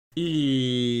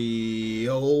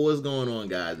Yo, what's going on,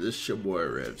 guys? It's your boy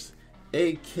Rips,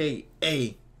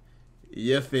 aka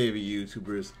your favorite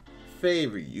YouTuber's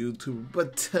favorite YouTuber.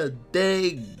 But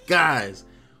today, guys,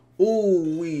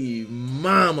 ooh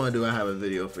mama, do I have a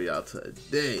video for y'all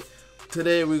today.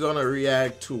 Today we're gonna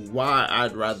react to why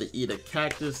I'd rather eat a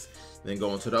cactus than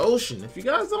go into the ocean. If you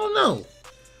guys don't know,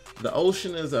 the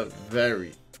ocean is a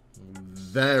very,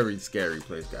 very scary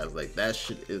place, guys. Like, that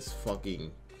shit is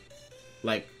fucking,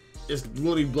 like, it's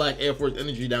literally black Air Force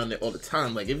energy down there all the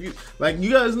time. Like, if you, like,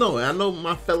 you guys know, I know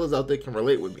my fellas out there can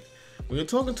relate with me. When you're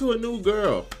talking to a new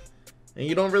girl and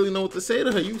you don't really know what to say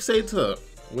to her, you say to her,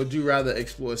 would you rather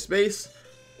explore space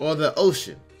or the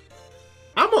ocean?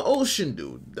 I'm an ocean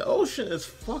dude. The ocean is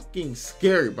fucking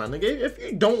scary, my nigga. If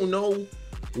you don't know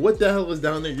what the hell is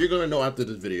down there, you're gonna know after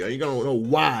this video. You're gonna know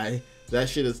why that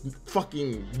shit is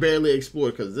fucking barely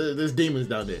explored, because there's demons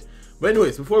down there. But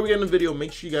anyways, before we get in the video,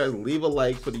 make sure you guys leave a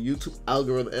like for the YouTube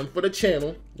algorithm and for the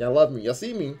channel. Y'all love me. Y'all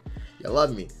see me. Y'all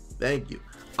love me. Thank you.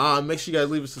 Make sure you guys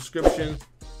leave a subscription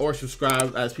or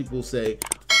subscribe, as people say,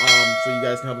 so you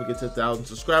guys can help me get to 1,000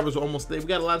 subscribers. We're almost there. We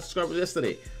got a lot of subscribers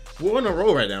yesterday. We're on a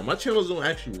roll right now. My channel is doing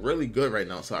actually really good right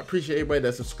now, so I appreciate everybody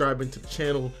that's subscribing to the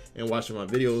channel and watching my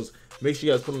videos. Make sure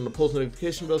you guys put on the post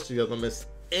notification bell so you guys don't miss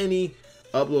any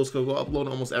uploads, because we'll upload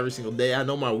almost every single day. I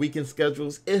know my weekend schedule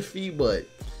is iffy, but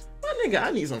my nigga,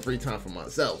 I need some free time for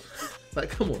myself. Like,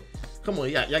 come on,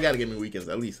 y'all gotta give me weekends,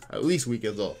 at least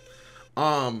weekends off.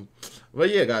 But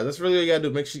yeah, guys, that's really what you gotta do.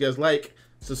 Make sure you guys like,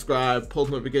 subscribe, post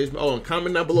notification. Oh, and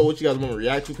comment down below what you guys want to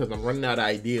react to, because I'm running out of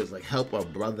ideas. Like, help a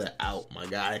brother out, my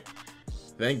guy.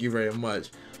 Thank you very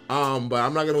much. But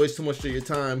I'm not gonna waste too much of your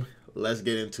time. Let's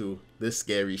get into this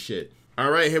scary shit. All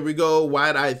right, here we go.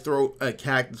 Why'd I throw a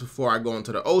cactus before I go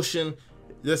into the ocean?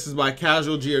 This is by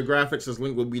Casual Geographic. This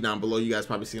link will be down below. You guys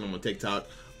probably seen them on TikTok.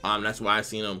 That's why I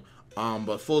seen them.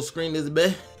 But full screen this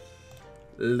bit.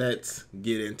 Let's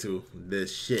get into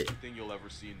this shit. Thing you'll ever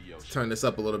see in the ocean. Turn this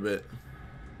up a little bit.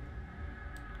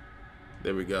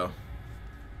 There we go.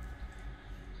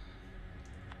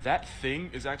 That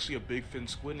thing is actually a big fin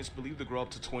squid, and it's believed to grow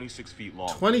up to 26 feet long.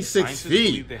 26 Scientists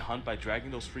feet? believe they hunt by dragging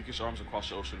those freakish arms across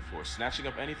the ocean floor, snatching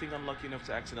up anything unlucky enough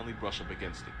to accidentally brush up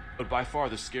against it. But by far,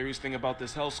 the scariest thing about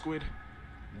this hell squid,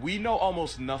 we know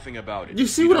almost nothing about it. You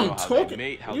see what I'm talking?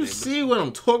 You see what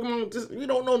I'm talking about? Just, we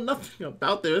don't know nothing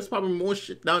about there. There's probably more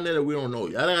shit down there that we don't know.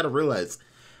 Y'all gotta realize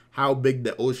how big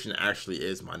the ocean actually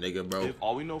is, my nigga, bro.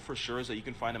 All we know for sure is that you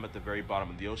can find them at the very bottom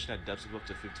of the ocean at depths of up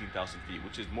to 15,000 feet,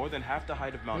 which is more than half the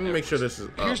height of Mount Everest. Make sure this is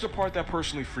up. Here's the part that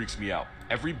personally freaks me out.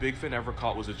 Every big fin ever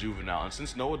caught was a juvenile, and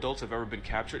since no adults have ever been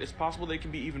captured, it's possible they can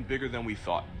be even bigger than we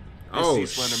thought. This sea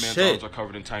slender man's arms are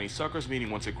covered in tiny suckers, meaning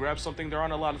once it grabs something, there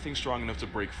aren't a lot of things strong enough to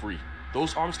break free.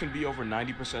 Those arms can be over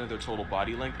 90% of their total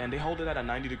body length, and they hold it at a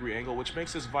 90-degree angle, which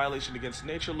makes this violation against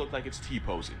nature look like it's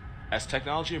T-posing. As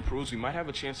technology improves, we might have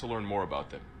a chance to learn more about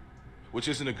them, which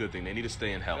isn't a good thing. They need to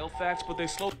stay in hell. Real facts, but they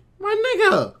slow. My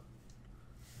nigga,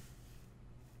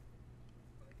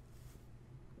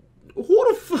 who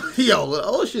the fuck? Yo, the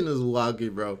ocean is wonky,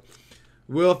 bro.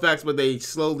 Real facts, but they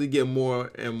slowly get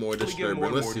more and more disturbing.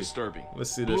 Let's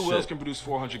see this Blue whales shit. can produce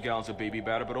 400 gallons of baby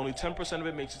batter, but only 10% of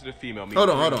it makes it to the female. Hold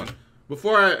on.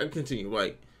 Before I continue,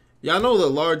 like, y'all know the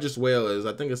largest whale is,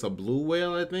 I think it's a blue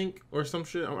whale, I think, or some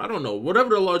shit. I don't know.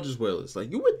 Whatever the largest whale is.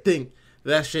 Like, you would think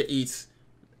that shit eats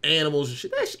animals and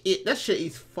shit. That shit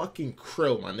eats fucking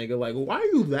krill, my nigga. Like, why are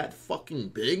you that fucking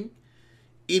big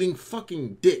eating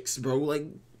fucking dicks, bro? Like,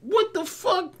 what the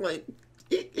fuck? Like,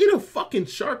 eat a fucking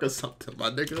shark or something, my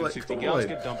nigga. Like, 60 gallons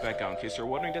get dumped back out. In case you're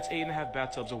wondering, that's 8.5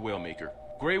 bathtubs of whale maker.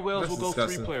 Gray whales will go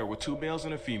 3-player with 2 males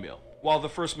and a female. While the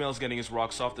first male is getting his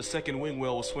rocks off, the second wing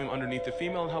whale will swim underneath the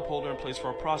female and help hold her in place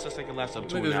for a process that can last up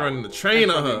to an hour. Running the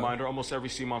train on her. Reminder, almost every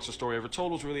sea monster story ever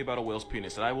told was really about a whale's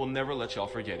penis, and I will never let y'all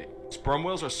forget it. Sperm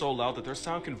whales are so loud that their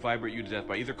sound can vibrate you to death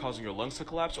by either causing your lungs to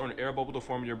collapse or an air bubble to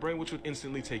form in your brain, which would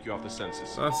instantly take you off the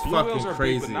senses. That's Blue fucking whales are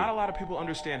crazy. big, but not a lot of people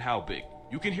understand how big.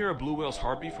 You can hear a blue whale's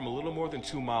heartbeat from a little more than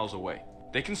 2 miles away.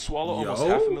 They can swallow almost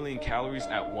 500,000 calories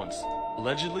at once.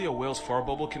 Allegedly, a whale's fart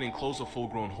bubble can enclose a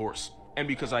full-grown horse. And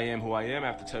because I am who I am, I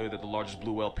have to tell you that the largest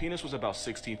blue whale penis was about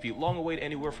 16 feet long and weighed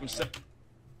anywhere from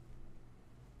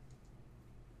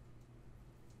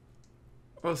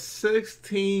a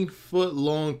 16-foot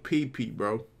long pee-pee,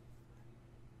 bro.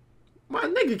 My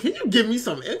nigga, can you give me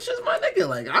some inches, my nigga?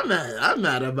 Like, I'm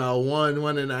at about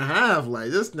 1.5.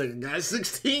 Like, this nigga got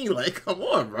 16. Like, come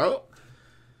on, bro.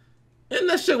 And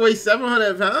that shit weighs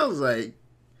 700 pounds. Like,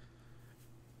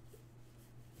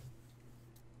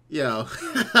 yo,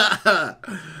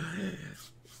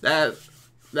 that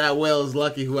That whale's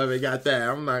lucky whoever got that.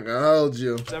 I'm not gonna hold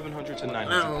you. 700 to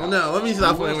 900 I don't know. Let me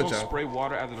stop playing with y'all. Spray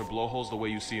water out of their blowholes the way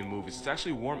you see in movies. It's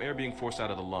actually warm air being forced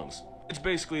out of the lungs. It's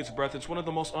basically its breath. It's one of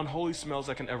the most unholy smells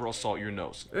that can ever assault your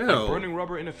nose. Ew. Like burning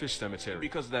rubber in a fish cemetery.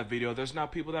 Because of that video, there's now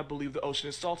people that believe the ocean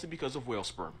is salty because of whale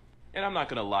sperm. And I'm not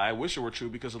gonna lie, I wish it were true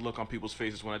because of the look on people's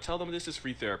faces when I tell them this is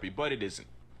free therapy, but it isn't.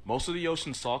 Most of the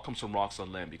ocean's salt comes from rocks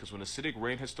on land because when acidic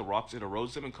rain hits the rocks, it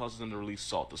erodes them and causes them to release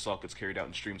salt. The salt gets carried out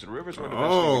in streams and rivers where it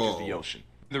eventually reaches the ocean.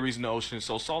 The reason the ocean is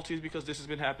so salty is because this has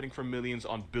been happening for millions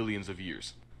on billions of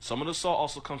years. Some of the salt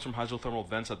also comes from hydrothermal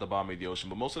vents at the bottom of the ocean,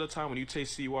 but most of the time when you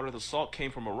taste seawater, the salt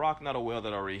came from a rock, not a whale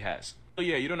that already has. So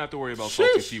yeah, you don't have to worry about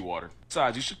salty seawater.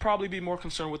 Besides, you should probably be more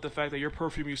concerned with the fact that your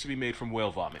perfume used to be made from whale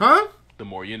vomit. Huh? The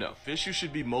more you know. Fish you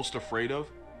should be most afraid of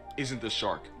isn't the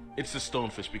shark. It's the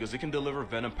stonefish because it can deliver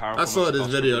venom powerful. I saw this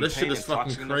video. This shit is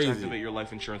fucking crazy. To activate your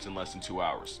life insurance in less than 2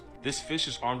 hours. This fish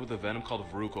is armed with a venom called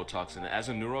verrucotoxin, and as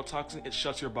a neurotoxin, it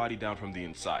shuts your body down from the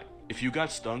inside. If you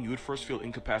got stung, you would first feel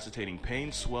incapacitating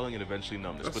pain, swelling, and eventually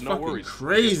numbness. That's but no worries,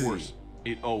 crazy. It gets worse.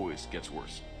 It always gets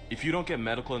worse. If you don't get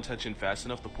medical attention fast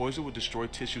enough, the poison would destroy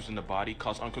tissues in the body,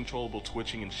 cause uncontrollable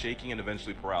twitching and shaking, and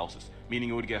eventually paralysis, meaning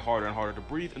it would get harder and harder to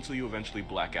breathe until you eventually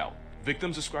black out.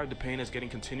 Victims describe the pain as getting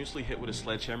continuously hit with a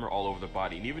sledgehammer all over the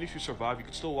body, and even if you survive, you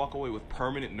could still walk away with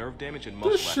permanent nerve damage and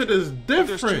muscle. This shit is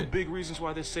different. But there's two big reasons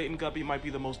why this Satan guppy might be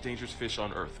the most dangerous fish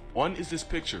on Earth. One is this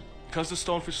picture. Because the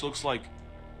stonefish looks like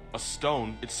a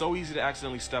stone, it's so easy to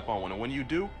accidentally step on one, and when you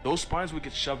do, those spines would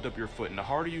get shoved up your foot, and the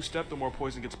harder you step, the more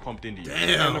poison gets pumped into you.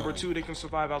 Damn. And number two, they can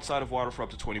survive outside of water for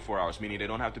up to 24 hours, meaning they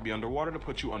don't have to be underwater to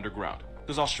put you underground.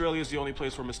 Because Australia is the only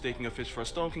place where mistaking a fish for a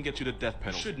stone can get you to death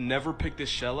penalty. You should never pick this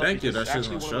shell up because it's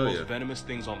actually one of the most venomous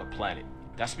things on the planet.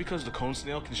 That's because the cone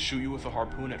snail can shoot you with a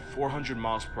harpoon at 400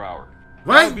 miles per hour.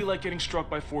 What? That would be like getting struck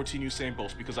by 14 Usain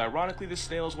Bolts, because ironically this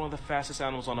snail is one of the fastest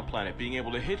animals on the planet, being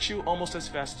able to hit you almost as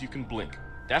fast as you can blink.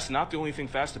 That's not the only thing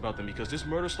fast about them, because this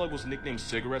murder slug was nicknamed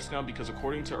Cigarette Snail because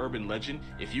according to urban legend,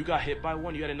 if you got hit by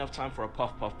one, you had enough time for a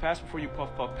puff puff pass before you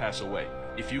puff puff pass away.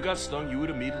 If you got stung, you would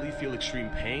immediately feel extreme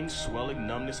pain, swelling,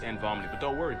 numbness, and vomiting. But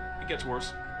don't worry, it gets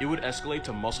worse. It would escalate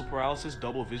to muscle paralysis,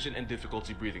 double vision, and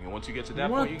difficulty breathing. And once you get to that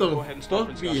point, you can go ahead and stop and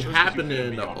what the fuck be happening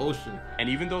in the ocean? And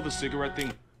even though the cigarette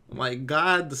thing... Like,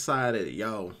 God decided,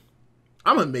 yo,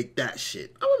 I'm gonna make that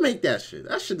shit. I'm gonna make that shit.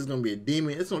 That shit is gonna be a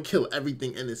demon. It's gonna kill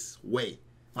everything in its way.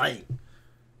 Like,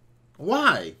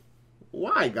 why?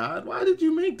 Why, God? Why did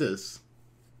you make this?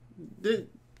 Did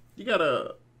you got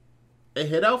a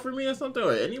hit out for me or something,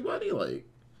 or anybody? Like,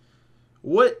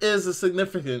 what is the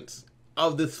significance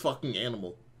of this fucking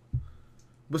animal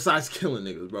besides killing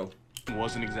niggas, bro? It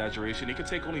was an exaggeration. It could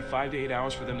take only 5 to 8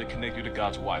 hours for them to connect you to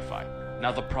God's Wi-Fi.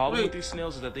 Now the problem with these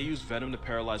snails is that they use venom to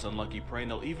paralyze unlucky prey,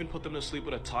 and they'll even put them to sleep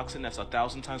with a toxin that's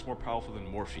 1,000 times more powerful than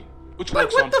morphine, which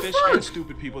works on fish and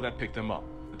stupid people that pick them up.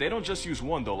 But they don't just use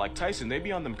one though. Like Tyson, they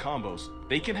be on them combos.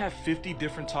 They can have 50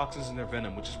 different toxins in their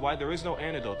venom, which is why there is no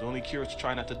antidote. The only cure is to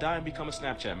try not to die and become a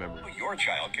Snapchat member. Your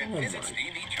child can visit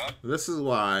Stevie Chuck. This is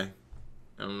why,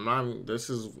 and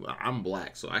I'm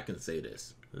black, so I can say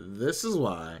this. This is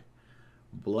why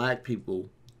black people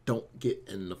don't get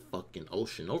in the fucking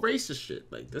ocean. No racist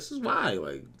shit. Like, this is why.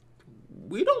 Like,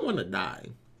 we don't want to die.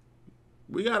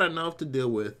 We got enough to deal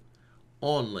with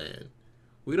on land.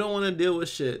 We don't want to deal with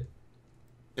shit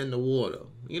in the water.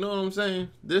 You know what I'm saying?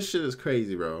 This shit is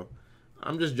crazy, bro.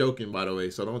 I'm just joking, by the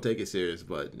way, so don't take it serious,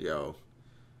 but, yo.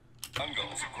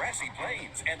 Jungles, grassy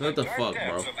plains, and what the fuck,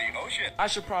 bro? Of the ocean. I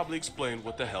should probably explain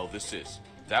what the hell this is.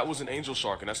 That was an angel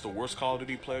shark, and that's the worst Call of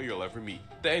Duty player you'll ever meet.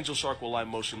 The angel shark will lie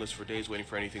motionless for days waiting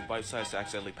for anything bite-sized to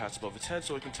accidentally pass above its head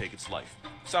so it can take its life.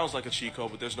 Sounds like a cheat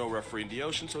code, but there's no referee in the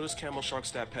ocean, so this camel shark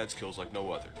stat pads kills like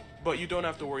no other. But you don't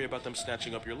have to worry about them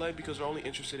snatching up your leg because they're only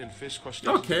interested in fish,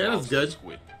 crustaceans, that's good.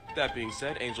 Squid. That being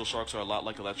said, angel sharks are a lot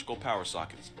like electrical power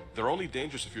sockets. They're only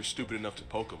dangerous if you're stupid enough to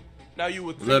poke them. Now you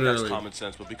would think that's common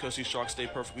sense, but because these sharks stay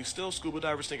perfectly still, scuba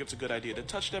divers think it's a good idea to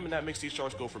touch them, and that makes these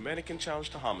sharks go from mannequin challenge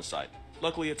to homicide.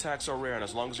 Luckily, attacks are rare, and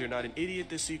as long as you're not an idiot,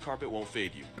 this sea carpet won't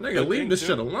fade you. Nigga, leave this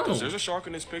shit alone. Because there's a shark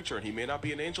in this picture, and he may not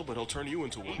be an angel, but he'll turn you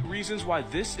into one. 8 reasons why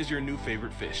this is your new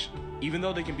favorite fish. Even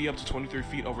though they can be up to 23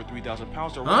 feet over 3,000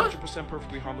 pounds, they're 100%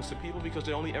 perfectly harmless to people because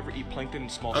they only ever eat plankton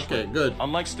and small shrimp. Okay, good.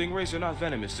 Unlike stingrays, they're not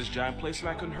venomous. This giant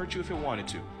placemat couldn't hurt you if it wanted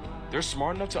to. They're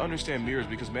smart enough to understand mirrors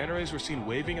because manta rays were seen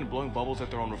waving and blowing bubbles at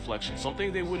their own reflection,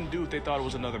 something they wouldn't do if they thought it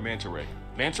was another manta ray.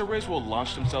 Manta rays will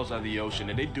launch themselves out of the ocean,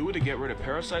 and they do it to get rid of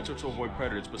parasites or to avoid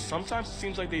predators, but sometimes it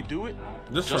seems like they do it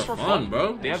just for fun,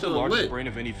 bro. They have the largest brain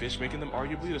of any fish, making them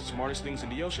arguably the smartest things in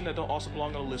the ocean that don't also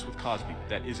belong on a list with Cosby.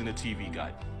 That isn't a TV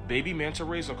guide. Baby manta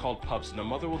rays are called pups, and a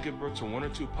mother will give birth to 1 or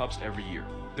 2 pups every year.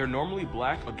 They're normally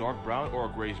black, a dark brown, or a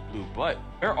grayish blue, but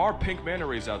there are pink manta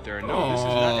rays out there, and no, this is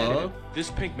not edited.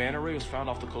 This pink manta ray was found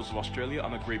off the coast of Australia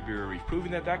on the Great Barrier Reef,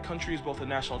 proving that that country is both a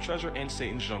national treasure and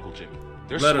Satan's jungle gym.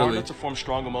 They're smart enough to form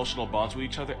strong emotional bonds with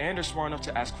each other, and they're smart enough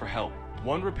to ask for help.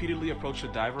 One repeatedly approached the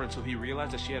diver until he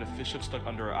realized that she had a fish hook stuck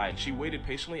under her eye, and she waited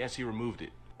patiently as he removed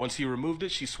it. Once he removed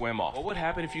it, she swam off. What would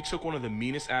happen if you took one of the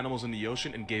meanest animals in the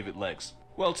ocean and gave it legs?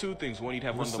 Well, 2 things. 1, you'd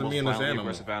have one of the most violently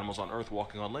aggressive animals on Earth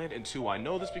walking on land, and 2, I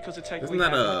know this because it technically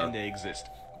happened and they exist.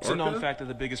 It's a known fact that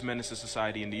the biggest menace to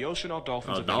society in the ocean are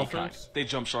dolphins of any kind. They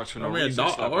jump sharks for no reason,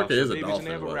 stop babies, and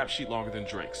they have a rap sheet longer than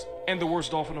Drake's. And the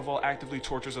worst dolphin of all actively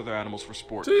tortures other animals for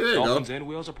sport. Dolphins and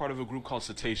whales are part of a group called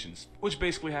cetaceans, which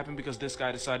basically happened because this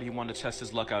guy decided he wanted to test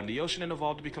his luck out in the ocean and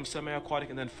evolved to become semi-aquatic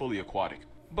and then fully aquatic.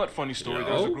 But funny story,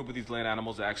 there was a group of these land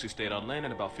animals that actually stayed on land,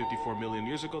 and about 54 million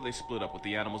years ago they split up, with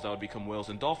the animals that would become whales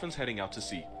and dolphins heading out to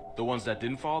sea. The ones that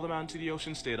didn't follow them out into the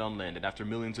ocean stayed on land, and after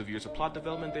millions of years of plot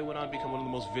development, they went on to become one of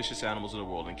the most vicious animals in the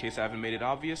world. In case I haven't made it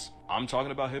obvious, I'm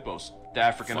talking about hippos. The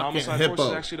African homicide horse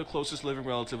is actually the closest living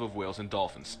relative of whales and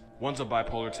dolphins. One's a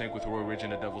bipolar tank with Roy Ridge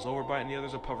and a devil's overbite, and the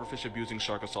other's a pufferfish abusing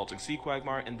shark assaulting sea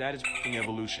quagmire, and that is f***ing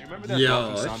evolution. Remember that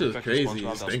dolphin sound effect in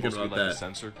SpongeBob that was supposed to be like a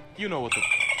sensor? You know what the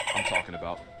I'm talking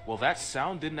about. Well, that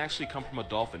sound didn't actually come from a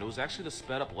dolphin. It was actually the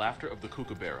sped-up laughter of the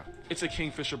kookaburra. It's a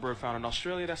kingfisher bird found in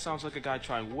Australia that sounds like a guy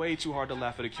trying way too hard to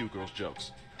laugh at a cute girl's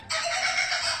jokes.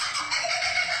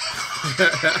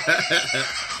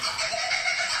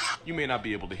 You may not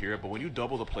be able to hear it, but when you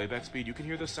double the playback speed, you can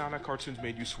hear the sound that cartoons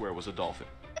made you swear was a dolphin.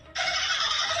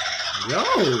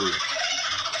 Yo!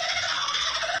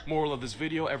 Moral of this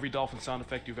video, every dolphin sound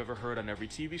effect you've ever heard on every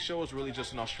TV show is really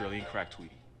just an Australian crack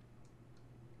tweetie.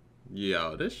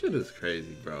 Yo, this shit is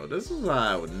crazy, bro. This is why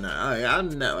I would not.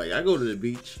 I'm not like, I go to the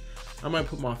beach, I might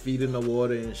put my feet in the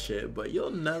water and shit, but you'll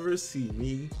never see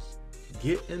me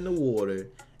get in the water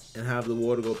and have the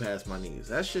water go past my knees.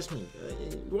 That's just me.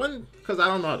 One, because I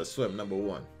don't know how to swim, number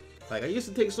one. Like, I used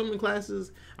to take swimming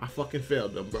classes, I fucking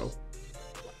failed them, bro.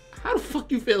 How the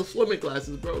fuck you fail swimming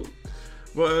classes, bro?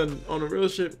 But on the real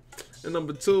shit, and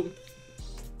number 2,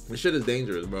 this shit is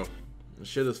dangerous, bro. This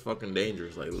shit is fucking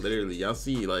dangerous. Like, literally, y'all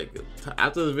see, like,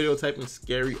 after the video, type in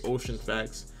scary ocean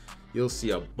facts, you'll see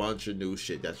a bunch of new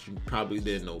shit that you probably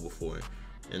didn't know before.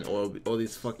 And all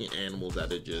these fucking animals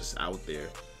that are just out there.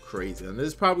 Crazy. And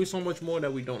there's probably so much more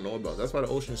that we don't know about. That's why the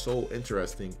ocean's so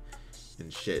interesting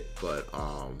and shit. But,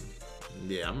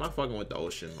 yeah, I'm not fucking with the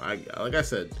ocean. Like I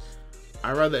said,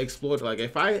 I'd rather explore. Like,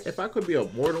 if I could be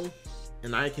immortal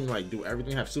and I can, like, do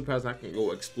everything, have superpowers, and I can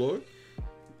go explore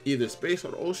either space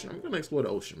or the ocean, I'm gonna explore the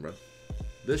ocean, bro.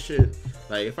 This shit,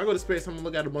 like, if I go to space, I'm gonna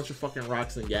look at a bunch of fucking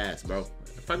rocks and gas, bro.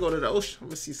 If I go to the ocean, I'm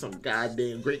gonna see some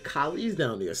goddamn great collies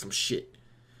down there, some shit.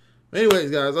 Anyways,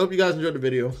 guys, I hope you guys enjoyed the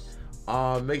video.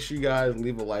 Make sure you guys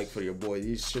leave a like for your boy.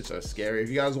 These shits are scary. If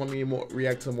you guys want me to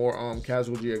react to more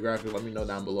casual geographic, let me know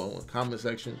down below in the comment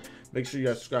section. Make sure you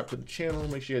guys subscribe to the channel.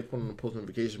 Make sure you guys put on the post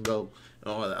notification bell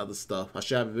and all that other stuff. I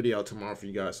should have a video out tomorrow for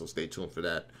you guys, so stay tuned for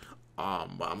that. But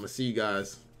I'm gonna see you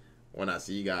guys when I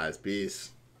see you guys.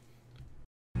 Peace.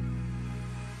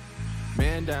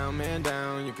 Man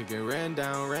down, you could get ran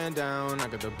down. I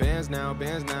got the bands now.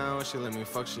 She let me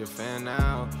fuck, she a fan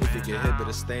now. If you get hit,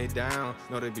 better stay down.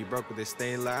 Know they be broke, but they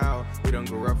stay loud. We don't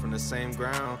grow up from the same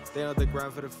ground. They on the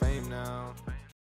ground for the fame now.